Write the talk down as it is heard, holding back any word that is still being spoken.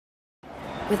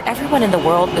with everyone in the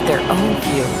world with their own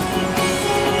view.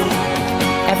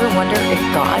 Ever wonder if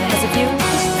God has a view?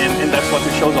 And that's what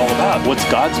the show's all about. What's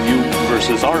God's view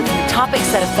versus our view? Topics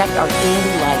that affect our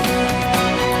daily life.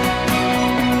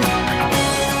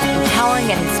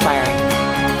 Empowering and inspiring.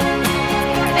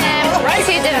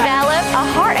 To develop a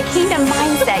heart, a kingdom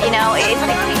mindset,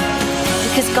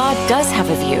 Because God does have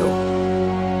a view.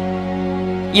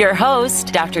 Your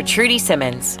host, Dr. Trudy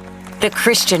Simmons, The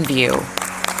Christian View.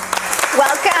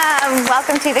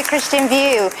 Welcome to The Christian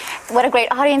View. What a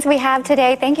great audience we have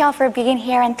today. Thank y'all for being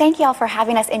here, and thank y'all for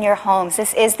having us in your homes.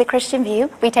 This is The Christian View.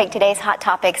 We take today's hot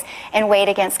topics and weigh it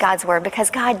against God's Word, because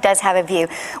God does have a view.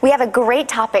 We have a great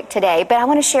topic today, but I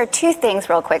want to share two things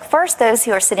real quick. First, those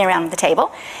who are sitting around the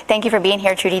table, thank you for being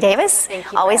here, Trudy Davis.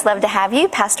 Thank you. Always love to have you.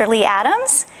 Pastor Lee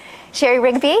Adams, Sherry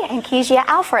Rigby, and Kezia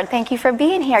Alford, thank you for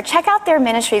being here. Check out their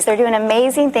ministries. They're doing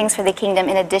amazing things for the kingdom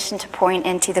in addition to pouring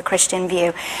into The Christian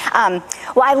View. Well,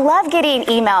 I love getting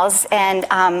emails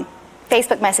and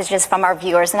Facebook messages from our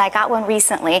viewers, and I got one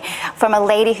recently from a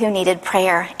lady who needed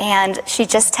prayer, and she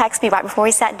just texted me right before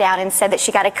we sat down and said that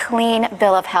she got a clean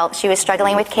bill of health. She was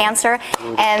struggling with cancer,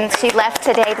 and she left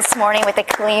this morning with a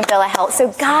clean bill of health. So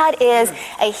God is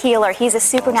a healer. He's a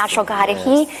supernatural God, and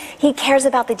He cares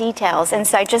about the details. And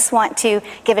so I just want to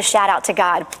give a shout out to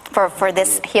God for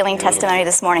this healing testimony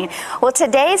this morning. Well,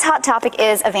 today's hot topic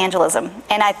is evangelism,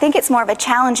 and I think it's more of a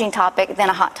challenging topic than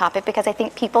a hot topic, because I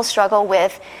think people struggle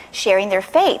with sharing their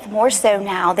faith more so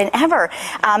now than ever.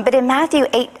 But in Matthew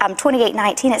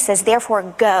 28:19, it says, "Therefore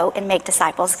go and make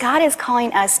disciples." God is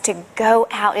calling us to go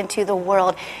out into the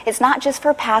world. It's not just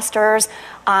for pastors,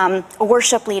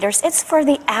 worship leaders. It's for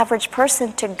the average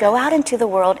person to go out into the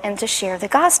world and to share the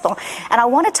gospel. And I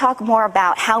want to talk more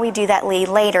about how we do that, Lee,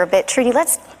 later. But Trudy,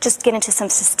 let's just get into some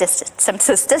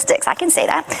statistics. I can say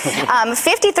that.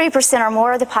 53% or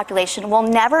more of the population will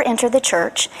never enter the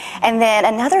church, and then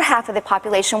another half of the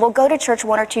population will go to church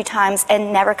one or two times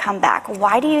and never come back.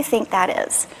 Why do you think that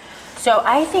is? So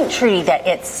I think, Trudy, that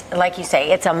it's, like you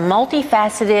say, it's a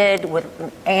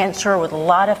multifaceted answer with a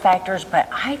lot of factors, but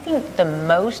I think the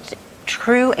most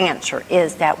true answer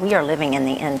is that we are living in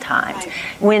the end times. Right.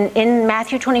 When in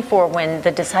Matthew 24, when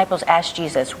the disciples asked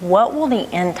Jesus, what will the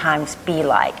end times be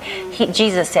like?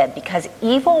 Jesus said, because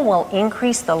evil will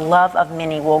increase, the love of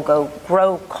many will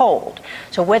grow cold.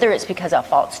 So whether it's because of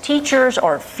false teachers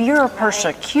or fear of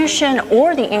persecution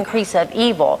or the increase of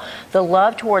evil, the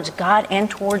love towards God and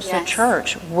towards the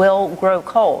church will grow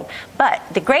cold. But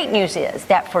the great news is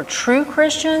that for true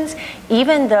Christians,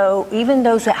 even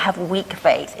those that have weak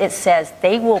faith, it says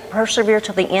they will persevere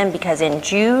to the end, because in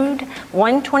Jude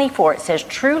 1:24 it says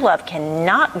true love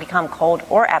cannot become cold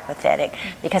or apathetic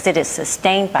because it is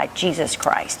sustained by Jesus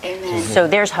Christ. Amen. So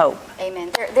there's hope.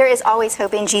 Amen. There is always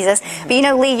hope in Jesus.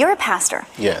 But Lee, you're a pastor.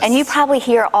 Yes. And you probably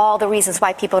hear all the reasons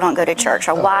why people don't go to church,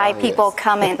 or why people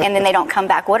come in and then they don't come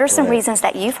back. What are some reasons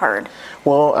that you've heard?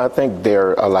 Well, I think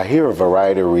I hear a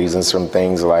variety of reasons, from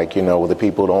things like, the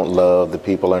people don't love, the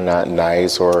people are not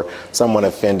nice, or someone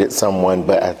offended someone.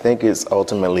 But I think it's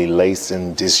ultimately laced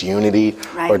in disunity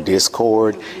or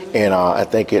discord. And I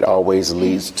think it always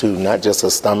leads to not just a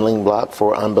stumbling block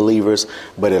for unbelievers,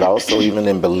 but it also, even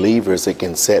in believers, it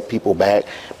can set people back.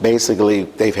 Basically,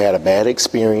 they've had a bad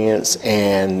experience,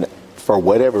 and for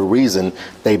whatever reason,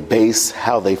 they base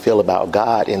how they feel about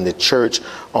God in the church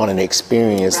on an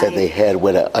experience that they had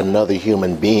with another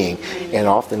human being. And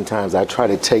oftentimes I try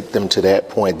to take them to that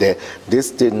point, that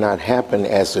this did not happen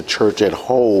as a church at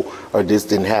whole, or this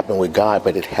didn't happen with God,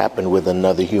 but it happened with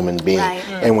another human being.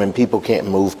 And when people can't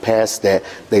move past that,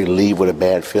 they leave with a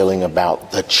bad feeling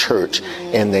about the church,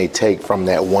 and they take from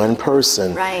that one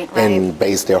person and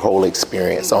base their whole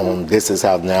experience on this is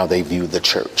how now they view the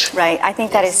church. Right. I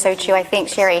think that is so true. I think,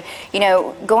 Sherry,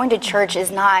 going to church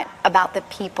is not about the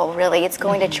people, really. It's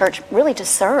going to church really to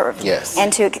serve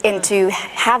and to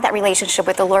have that relationship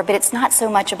with the Lord. But it's not so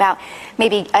much about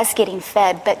maybe us getting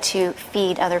fed, but to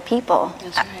feed other people.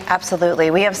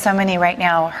 Absolutely. We have so many right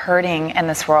now hurting in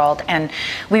this world, and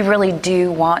we really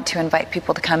do want to invite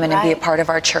people to come in and be a part of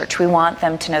our church. We want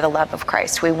them to know the love of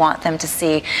Christ. We want them to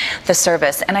see the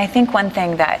service. And I think one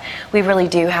thing that we really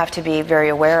do have to be very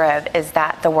aware of is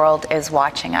that the world is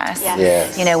watching us.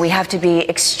 We have to be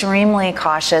extremely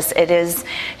cautious. It is,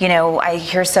 I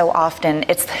hear so often,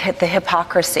 it's the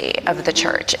hypocrisy of the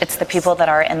church. It's the people that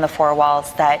are in the four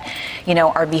walls that,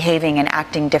 are behaving and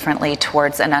acting differently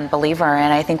towards an unbeliever.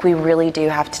 And I think we really do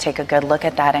have to take a good look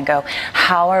at that and go,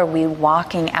 how are we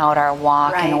walking out our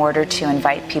walk in order to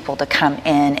invite people to come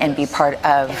in and be part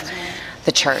of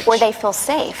the church. Where they feel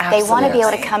safe. They want to be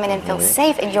able to come in and feel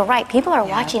safe. And you're right, people are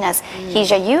watching us.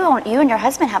 Keisha, you and your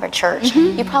husband have a church.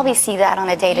 You probably see that on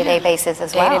a day-to-day basis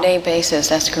as well. Day-to-day basis,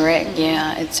 that's correct.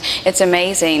 Yeah, it's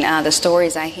amazing the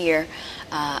stories I hear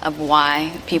of why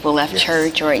people left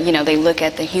church, or they look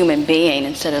at the human being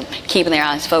instead of keeping their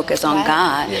eyes focused on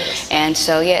God. And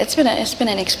so it's been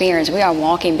an experience. We are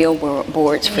walking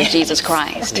billboards for Jesus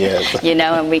Christ.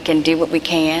 And we can do what we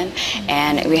can,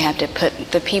 and we have to put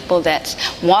the people that's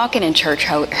walking in church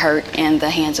hurt in the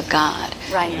hands of God,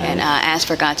 and ask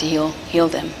for God to heal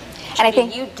them. And I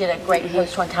think you did a great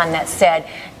post one time that said,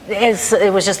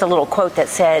 it was just a little quote that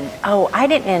said, "Oh, I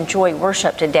didn't enjoy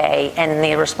worship today," and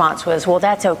the response was, "Well,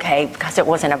 that's okay because it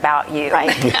wasn't about you." Right.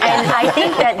 And I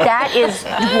think that is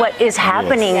what is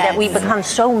happening, that we become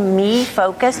so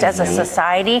me-focused as a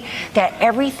society that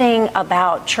everything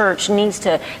about church needs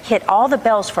to hit all the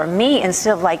bells for me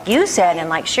instead of, like you said and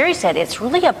like Sherry said, it's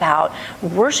really about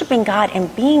worshiping God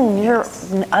and being near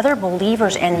other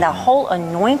believers and the whole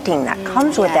anointing that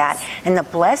comes with that and the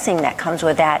blessing that comes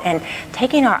with that, and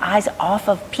taking our eyes off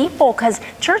of people, because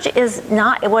church is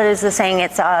not, what is the saying,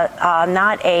 it's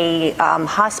not a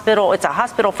hospital, it's a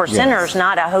hospital for sinners,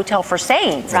 not a hotel for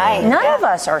saints. None of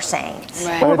us are saints.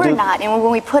 Well, we're not. And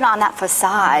when we put on that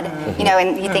facade,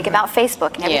 and you think about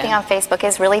Facebook, and everything on Facebook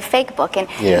is really fake book. And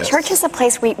church is a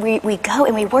place we go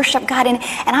and we worship God. And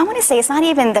I want to say it's not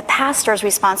even the pastor's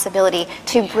responsibility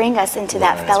to bring us into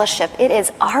that fellowship. It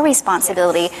is our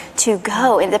responsibility to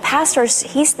go. And the pastor's,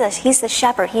 he's the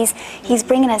shepherd. He's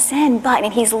bringing us in,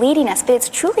 and he's leading us, but it's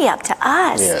truly up to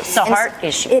us. It's a heart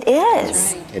issue. It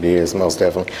is. It is, most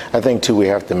definitely. I think, too, we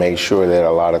have to make sure that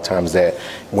a lot of times that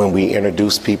when we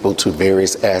introduce people to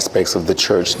various aspects of the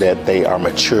church, that they are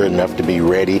mature enough to be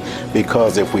ready,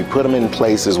 because if we put them in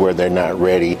places where they're not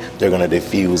ready, they're going to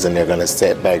diffuse and they're going to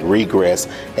set back, regress,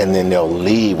 and then they'll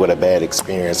leave with a bad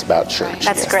experience about church.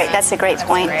 That's great. That's a great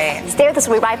point. Stay with us.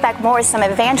 We'll be right back more with some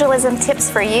evangelism tips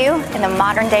for you in the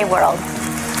modern day world.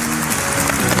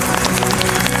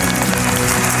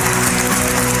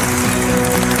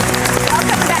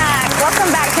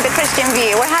 Welcome back to the Christian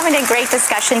View. We're having a great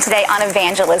discussion today on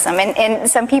evangelism, and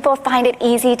some people find it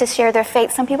easy to share their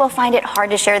faith. Some people find it hard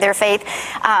to share their faith.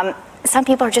 Some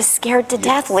people are just scared to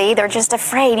death, Lee. They're just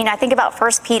afraid. I think about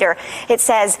 1 Peter. It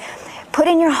says, "Put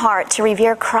in your heart to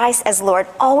revere Christ as Lord.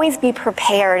 Always be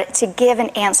prepared to give an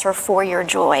answer for your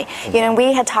joy." And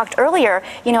we had talked earlier,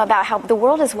 about how the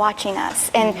world is watching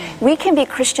us, and we can be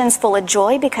Christians full of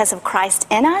joy because of Christ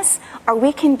in us, or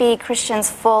we can be Christians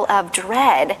full of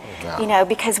dread,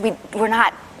 because we're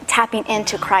not tapping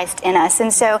into Christ in us.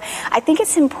 And so I think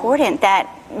it's important that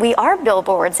we are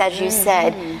billboards, as you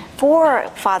said, for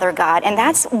Father God, and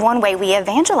that's one way we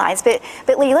evangelize. But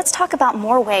Lee, let's talk about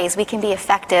more ways we can be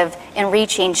effective in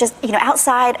reaching just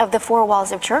outside of the four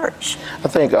walls of church. I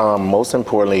think most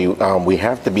importantly, we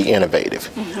have to be innovative,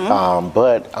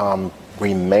 but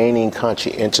remaining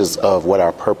conscientious of what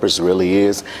our purpose really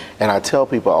is. And I tell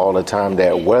people all the time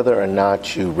that whether or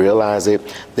not you realize it,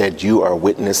 that you are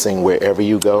witnessing wherever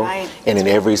you go, and in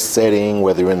every setting,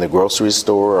 whether you're in the grocery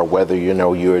store or whether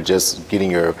you're just getting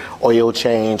your oil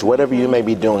change, whatever you may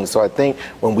be doing. So I think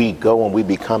when we go and we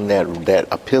become that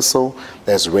epistle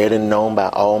that's read and known by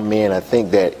all men, I think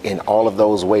that in all of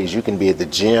those ways you can be at the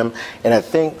gym. And I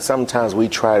think sometimes we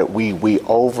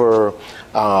over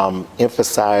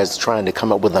emphasize trying to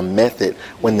come up with a method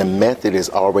when the method is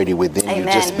already within you.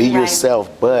 Just be yourself,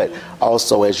 but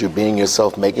also as you're being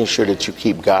yourself, making sure that you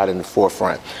keep God in the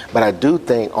forefront. But I do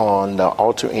think on the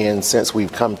altar end, since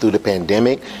we've come through the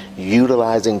pandemic,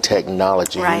 utilizing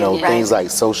technology, things like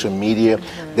social media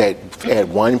that at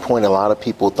one point a lot of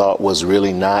people thought was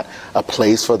really not a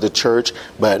place for the church,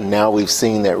 but now we've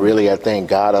seen that really, I think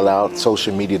God allowed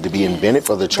social media to be invented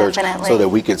for the church so that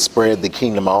we could spread the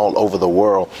kingdom all over the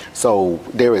world. So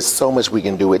there is so much we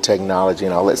can do with technology,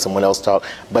 and I'll let someone else talk,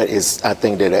 but I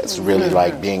think that's really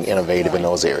like being innovative in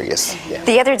those areas.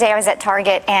 The other day I was at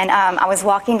Target, and I was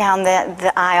walking down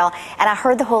the aisle, and I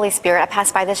heard the Holy Spirit. I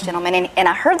passed by this gentleman, and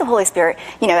I heard the Holy Spirit.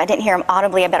 I didn't hear him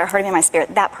audibly, but I heard him in my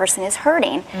spirit. That person is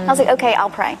hurting. I was like, okay, I'll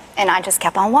pray. And I just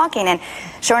kept on walking, and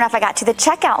sure enough, I got to the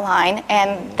checkout line,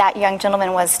 and that young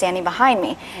gentleman was standing behind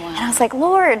me. And I was like,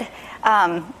 Lord,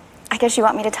 I guess you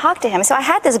want me to talk to him. So I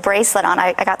had this bracelet on.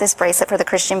 I got this bracelet for the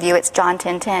Christian View. It's John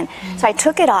 10:10. So I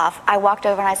took it off. I walked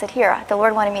over and I said, here, the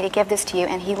Lord wanted me to give this to you,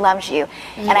 and he loves you.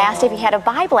 And I asked if he had a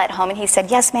Bible at home, and he said,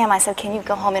 yes, ma'am. I said, can you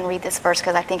go home and read this verse,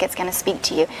 because I think it's going to speak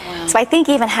to you. So I think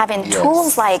even having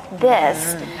tools like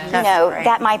this, you know,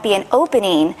 that might be an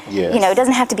opening. You know, it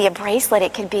doesn't have to be a bracelet.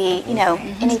 It could be, you know,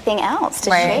 anything else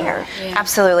to share.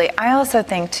 Absolutely. I also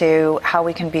think, too, how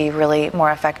we can be really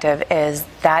more effective is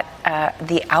that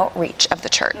the outreach of the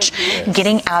church,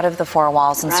 getting out of the four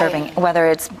walls and serving, whether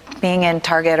it's being in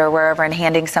Target or wherever and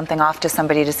handing something off to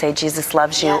somebody to say Jesus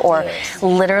loves you, or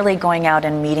literally going out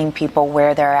and meeting people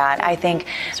where they're at. I think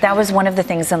that was one of the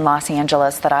things in Los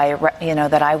Angeles that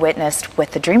I witnessed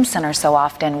with the Dream Center so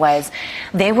often, was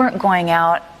they weren't going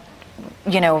out,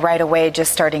 you know, right away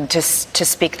just starting to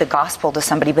speak the gospel to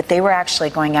somebody, but they were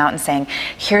actually going out and saying,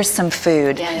 here's some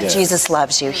food, Jesus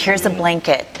loves you, here's a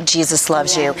blanket, Jesus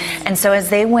loves you. And so as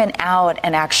they went out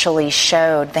and actually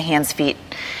showed the hands, feet,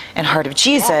 and heart of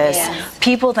Jesus,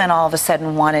 people then all of a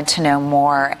sudden wanted to know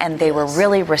more, and they were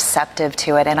really receptive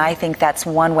to it. And I think that's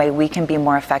one way we can be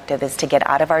more effective, is to get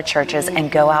out of our churches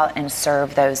and go out and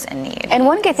serve those in need. And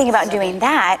one good thing about doing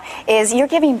that is you're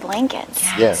giving blankets.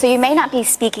 So you may not be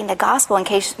speaking the gospel in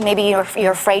case maybe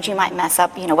you're afraid you might mess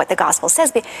up, you know, what the gospel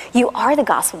says, but you are the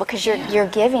gospel because you're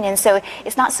giving. And so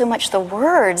it's not so much the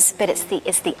words, but it's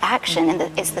the action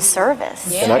and it's the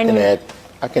service. And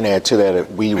I can add to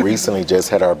that. We recently just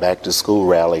had our back to school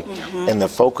rally, and the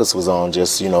focus was on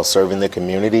just, you know, serving the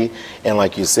community. And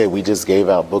like you said, we just gave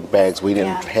out book bags. We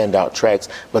didn't hand out tracts,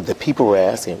 but the people were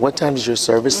asking, what time does your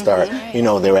service start? You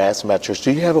know, they were asking about church.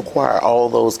 Do you have a choir? All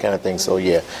those kind of things. So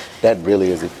yeah, that really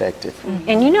is effective.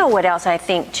 And you know what else I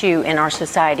think too, in our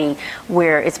society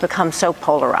where it's become so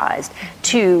polarized,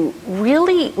 to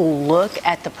really look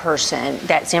at the person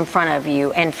that's in front of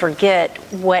you and forget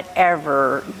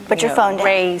whatever, put your phone down,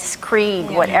 race, creed,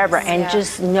 whatever, and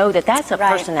just know that that's a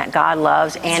person that God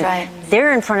loves, and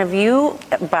they're in front of you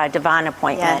by divine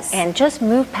appointment, and just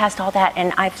move past all that.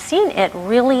 And I've seen it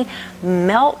really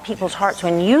melt people's hearts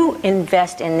when you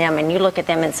invest in them and you look at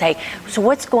them and say, so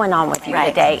what's going on with you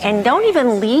today? And don't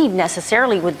even lead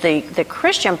necessarily with the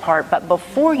Christian part, but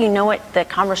before you know it, the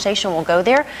conversation will go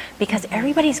there, because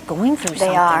everybody's going through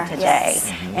something today.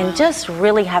 And just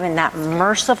really having that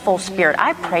merciful spirit.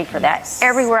 I pray for that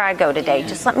everywhere I go today.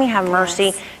 Just let me have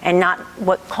mercy and not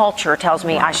what culture tells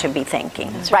me I should be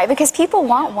thinking. Right, because people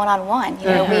want one-on-one. You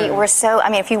know, we're so, I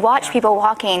mean, if you watch people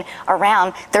walking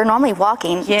around, they're normally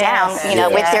walking down, you know,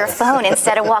 with their phone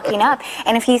instead of walking up.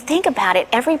 And if you think about it,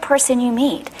 every person you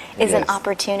meet is an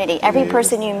opportunity. Every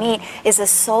person you meet is a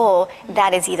soul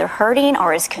that is either hurting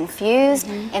or is confused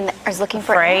and is looking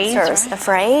for answers.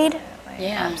 Afraid.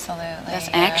 Yeah, absolutely. That's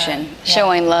action,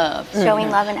 showing love.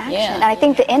 Showing love in action. And I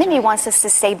think the enemy wants us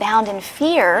to stay bound in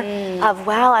fear of,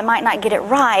 well, I might not get it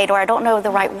right, or I don't know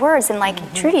the right words. And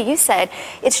like Trudy, you said,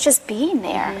 it's just being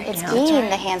there. It's being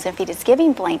the hands and feet. It's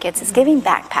giving blankets. It's giving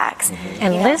backpacks.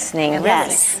 And listening.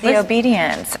 The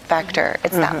obedience factor.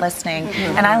 It's that listening.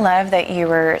 And I love that you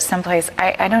were someplace,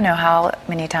 I don't know how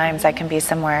many times I can be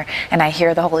somewhere and I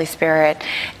hear the Holy Spirit,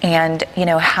 and, you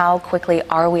know, how quickly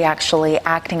are we actually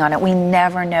acting on it? We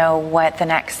never know what the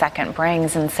next second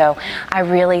brings, and so I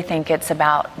really think it's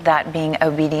about that being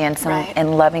obedience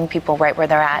and loving people right where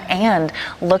they're at, and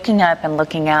looking up and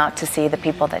looking out to see the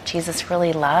people that Jesus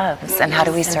really loves, and how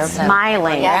do we serve them?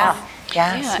 Smiling.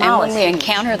 And when we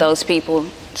encounter those people,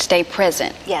 stay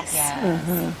present.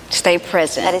 Stay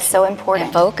present. That is so important.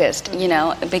 And focused, you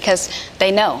know, because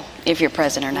they know if you're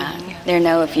present or not. They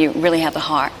know if you really have the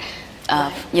heart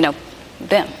of, you know,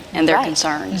 them and their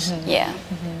concerns.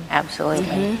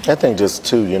 Absolutely. I think just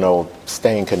too, you know,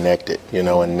 staying connected, you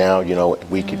know, and now, you know,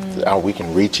 we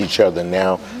can reach each other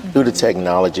now through the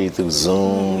technology, through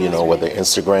Zoom, you know, whether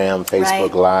Instagram,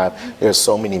 Facebook Live. There's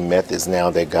so many methods now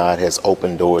that God has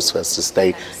opened doors for us to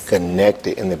stay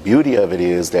connected. And the beauty of it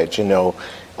is that, you know,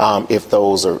 if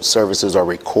those services are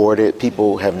recorded,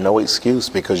 people have no excuse,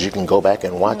 because you can go back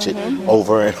and watch it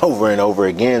over and over and over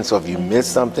again. So if you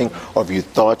missed something, or if you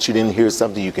thought you didn't hear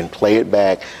something, you can play it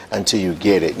back until you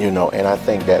get it, you know. And I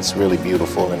think that's really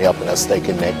beautiful in helping us stay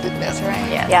connected now. That's right.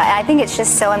 Yeah, I think it's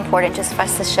just so important just for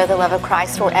us to show the love of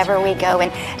Christ wherever we go,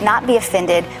 and not be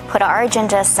offended, put our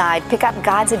agenda aside, pick up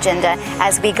God's agenda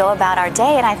as we go about our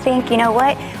day. And I think, you know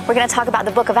what, we're going to talk about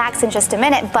the book of Acts in just a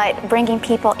minute, but bringing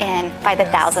people in by the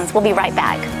thousands. We'll be right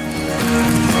back.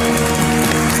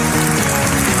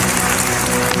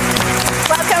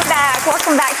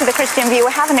 Welcome back to The Christian View. We're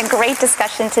having a great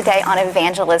discussion today on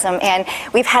evangelism, and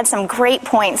we've had some great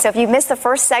points. So if you missed the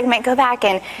first segment, go back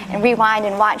and rewind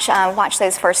and watch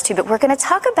those first two. But we're going to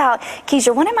talk about,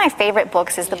 Keisha, one of my favorite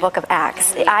books is the book of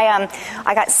Acts.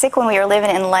 I got sick when we were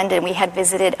living in London. We had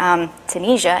visited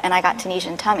Tunisia, and I got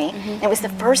Tunisian tummy. It was the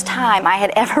first time I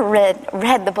had ever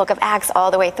read the book of Acts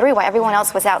all the way through. While everyone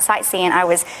else was out sightseeing, I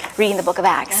was reading the book of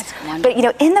Acts. But, you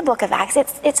know, in the book of Acts,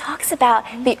 it talks about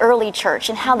the early church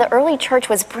and how the early church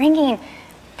was bringing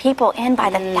people in by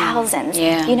the thousands.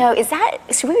 You know,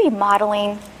 should we be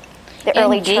modeling the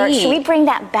early church? Should we bring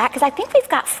that back? Because I think we've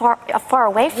got far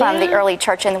away from the early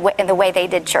church and the way they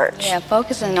did church. Yeah,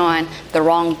 focusing on the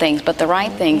wrong things, but the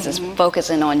right things is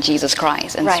focusing on Jesus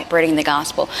Christ and spreading the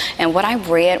gospel. And what I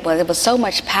read was it was so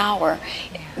much power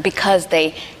because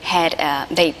they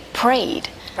prayed.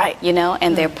 Right. You know,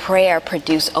 and their prayer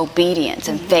produced obedience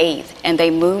and faith, and they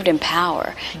moved in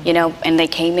power, you know, and they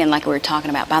came in, like we were talking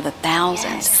about, by the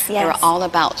thousands. They were all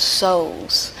about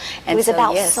souls. And it was so,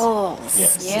 about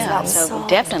souls. Yeah, so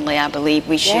definitely I believe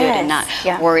we should and not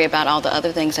worry about all the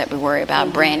other things that we worry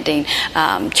about, branding,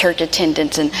 church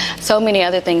attendance, and so many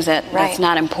other things that's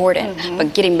not important,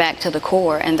 but getting back to the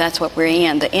core, and that's what we're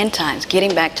in, the end times,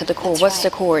 getting back to the core. What's the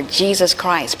core? Jesus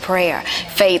Christ, prayer,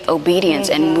 faith, obedience,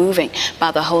 and moving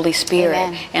by the Holy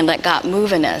Spirit. And let God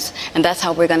move in us. And that's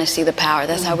how we're going to see the power.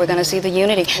 That's how we're going to see the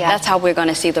unity. That's how we're going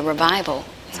to see the revival.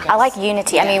 I like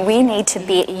unity. I mean, we need to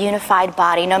be a unified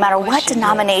body. No matter what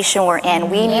denomination we're in,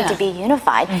 we need to be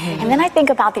unified. And then I think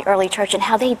about the early church and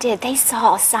how they did. They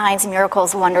saw signs,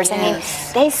 miracles, wonders. I mean,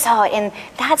 they saw it, and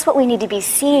that's what we need to be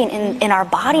seeing in our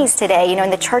bodies today, you know,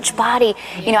 in the church body.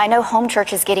 You know, I know home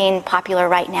church is getting popular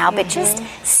right now, but just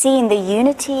seeing the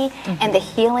unity and the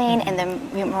healing and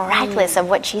the miraculous of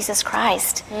what Jesus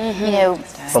Christ, you know,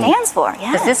 stands for.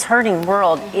 Because this hurting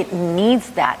world, it needs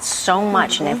that so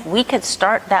much. And if we could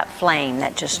start that flame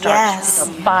that just starts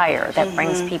the fire that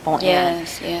brings people in,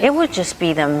 it would just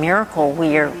be the miracle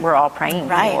we're all praying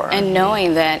for. And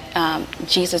knowing that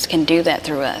Jesus can do that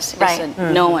through us. It's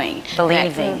a knowing,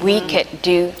 believing that we could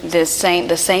do the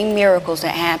same miracles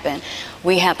that happen.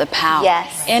 We have the power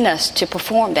in us to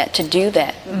perform that, to do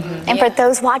that. And for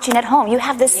those watching at home, you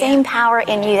have the same power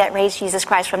in you that raised Jesus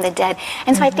Christ from the dead.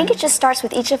 And so I think it just starts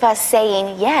with each of us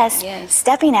saying yes,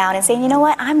 stepping out and saying, you know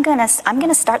what, I'm gonna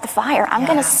start the fire. I'm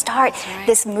gonna start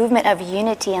this movement of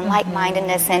unity and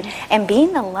like-mindedness and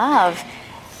being the love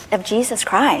of Jesus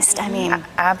Christ. I mean,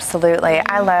 absolutely.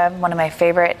 I love one of my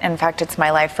favorite, in fact, it's my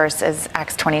life verse, is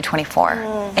Acts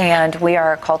 20:24. And we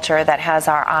are a culture that has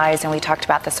our eyes, and we talked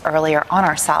about this earlier, on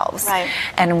ourselves.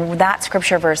 And that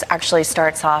scripture verse actually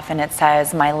starts off and it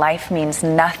says, my life means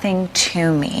nothing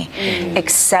to me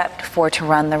except for to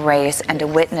run the race and to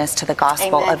witness to the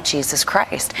gospel of Jesus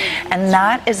Christ. And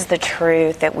that is the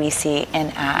truth that we see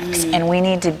in Acts. And we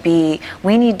need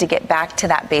to get back to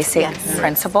that basic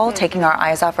principle, taking our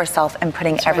eyes off ourselves and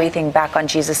putting everything back on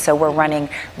Jesus, so we're running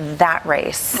that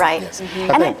race. I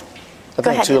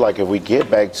think too, like if we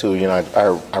get back to, you know,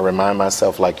 I remind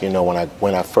myself, like, you know,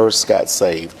 when I first got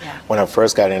saved, when I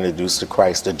first got introduced to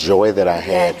Christ, the joy that I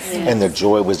had, and the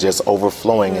joy was just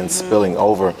overflowing and spilling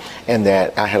over, and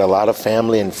that I had a lot of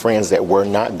family and friends that were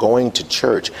not going to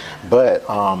church, but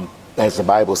as the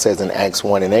Bible says in Acts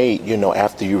 1:8, you know,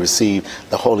 after you receive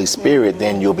the Holy Spirit,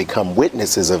 then you'll become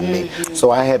witnesses of me.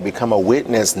 So I had become a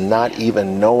witness, not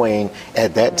even knowing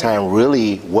at that time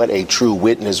really what a true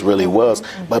witness really was.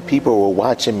 But people were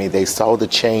watching me. They saw the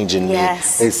change in me.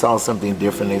 They saw something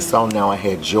different. They saw now I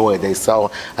had joy. They saw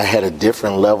I had a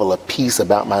different level of peace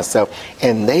about myself.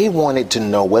 And they wanted to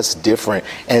know what's different.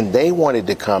 And they wanted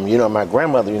to come. You know, my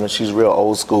grandmother, you know, she's real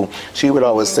old school. She would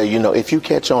always say, you know, if you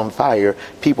catch on fire,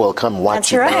 people will come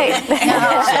watch you. That's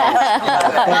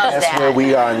That's where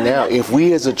we are now. If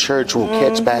we as a church will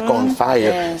catch back on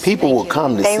fire, people will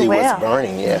come to see what's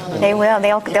burning. They will.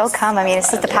 They'll come. I mean,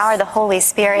 it's just the power of the Holy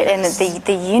Spirit and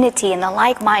the unity and the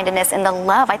like-mindedness and the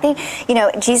love. I think, you know,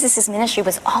 Jesus' ministry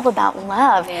was all about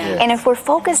love. And if we're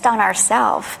focused on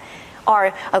ourselves,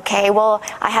 or, okay, well,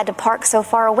 I had to park so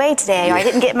far away today, or I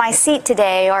didn't get my seat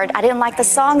today, or I didn't like the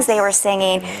songs they were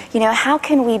singing. You know, how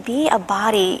can we be a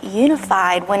body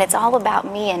unified when it's all about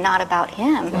me and not about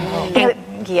him? You know,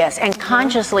 Yes, and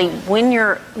consciously,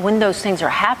 when those things are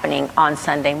happening on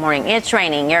Sunday morning, it's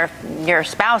raining, your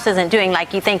spouse isn't doing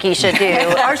like you think he should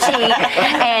do, or she,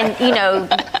 and you know,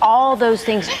 all those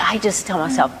things. I just tell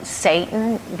myself,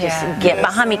 Satan, just get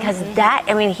behind me, because that,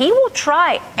 I mean, he will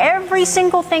try every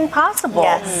single thing possible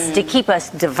to keep us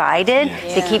divided,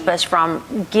 to keep us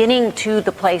from getting to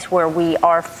the place where we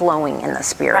are flowing in the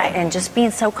Spirit, and just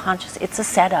being so conscious. It's a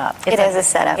setup. It is a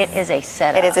setup. It is a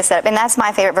setup. It is a setup. And that's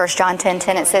my favorite verse, John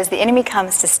 10:10. It says, the enemy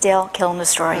comes to steal, kill, and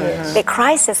destroy. That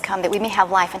Christ has come that we may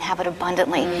have life and have it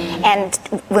abundantly. And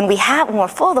when we're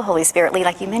full of the Holy Spirit, Lee,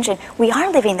 like you mentioned, we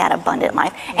are living that abundant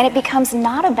life. And it becomes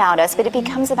not about us, but it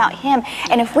becomes about Him.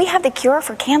 And if we have the cure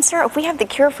for cancer, if we have the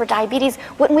cure for diabetes,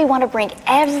 wouldn't we want to bring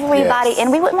everybody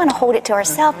in? We wouldn't want to hold it to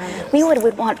ourselves. We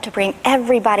would want to bring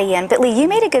everybody in. But Lee, you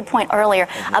made a good point earlier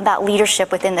about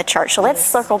leadership within the church. So let's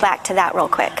circle back to that real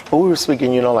quick. Well, we were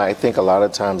speaking, you know, I think a lot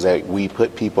of times that we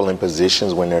put people in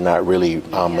positions when they're not really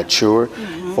mature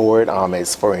for it.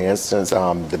 As for instance,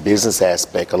 the business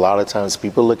aspect. A lot of times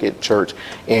people look at church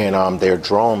and they're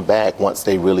drawn back once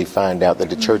they really find out that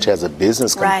the church has a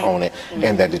business component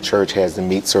and that the church has to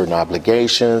meet certain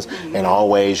obligations and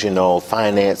always, you know,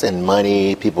 finance and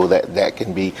money, people that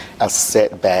can be a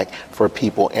setback for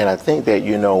people. And I think that,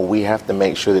 you know, we have to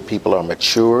make sure that people are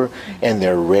mature and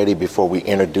they're ready before we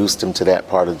introduce them to that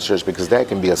part of the church, because that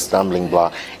can be a stumbling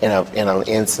block. In an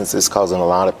instance, it's causing a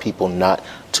lot of people not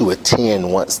to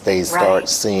attend once they start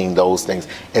seeing those things,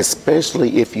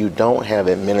 especially if you don't have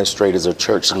administrators or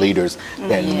church leaders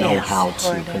that know how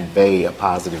to convey a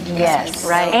positive message.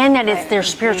 And that it's their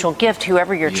spiritual gift.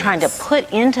 Whoever you're trying to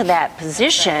put into that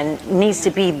position needs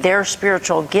to be their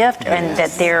spiritual gift, and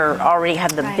that they already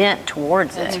have the bent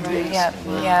towards it.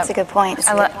 That's a good point.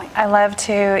 I love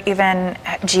to even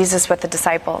Jesus with the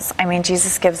disciples. I mean,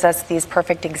 Jesus gives us these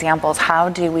perfect examples. How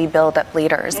do we build up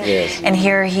leaders? And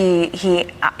here he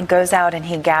goes out and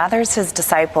he gathers his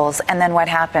disciples, and then what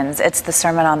happens? It's the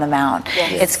Sermon on the Mount.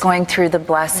 It's going through the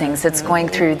blessings. It's going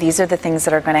through, these are the things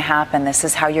that are going to happen. This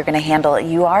is how you're going to handle it.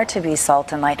 You are to be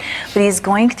salt and light. But he's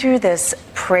going through this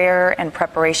prayer and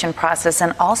preparation process,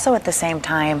 and also at the same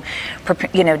time,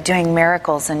 you know, doing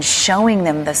miracles and showing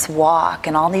them this walk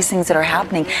and all these things that are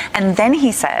happening. And then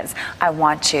he says,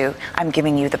 I'm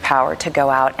giving you the power to go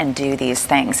out and do these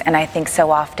things. And I think so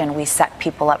often we set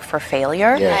people up for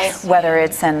failure, whether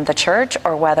it's in the church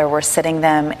or whether we're sitting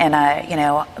them in a, you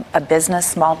know, a business,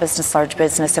 small business, large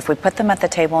business. If we put them at the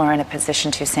table or in a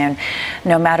position too soon,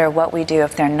 no matter what we do,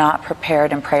 if they're not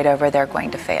prepared and prayed over, they're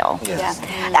going to fail.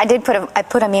 I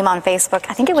put a meme on Facebook,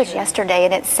 I think it was yesterday,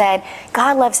 and it said,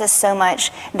 God loves us so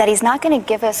much that He's not going to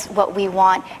give us what we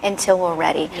want until we're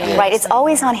ready. Right? It's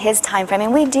always on His time frame,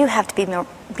 and we do have to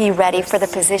be ready for the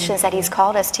positions that He's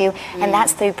called us to, and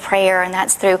that's through prayer, and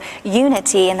that's through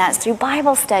unity, and that's through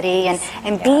Bible study,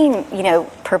 and being, you know,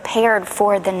 prepared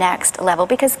for the next level,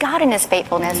 because God in His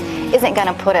faithfulness isn't going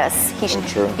to put us,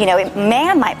 you know,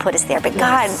 man might put us there, but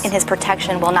God in His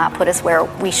protection will not put us where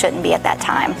we shouldn't be at that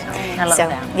time. I love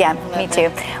that. Yeah, me too.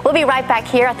 We'll be right back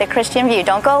here at the Christian View.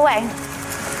 Don't go away.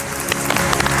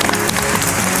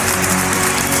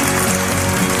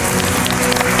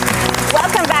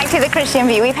 To the Christian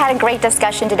View. We've had a great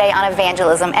discussion today on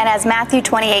evangelism, and as Matthew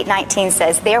 28:19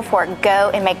 says, therefore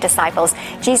go and make disciples.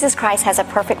 Jesus Christ has a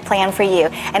perfect plan for you,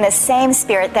 and the same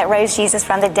Spirit that rose Jesus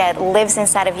from the dead lives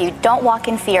inside of you. Don't walk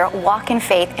in fear, walk in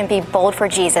faith, and be bold for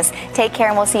Jesus. Take care,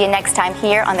 and we'll see you next time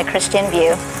here on the Christian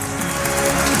View.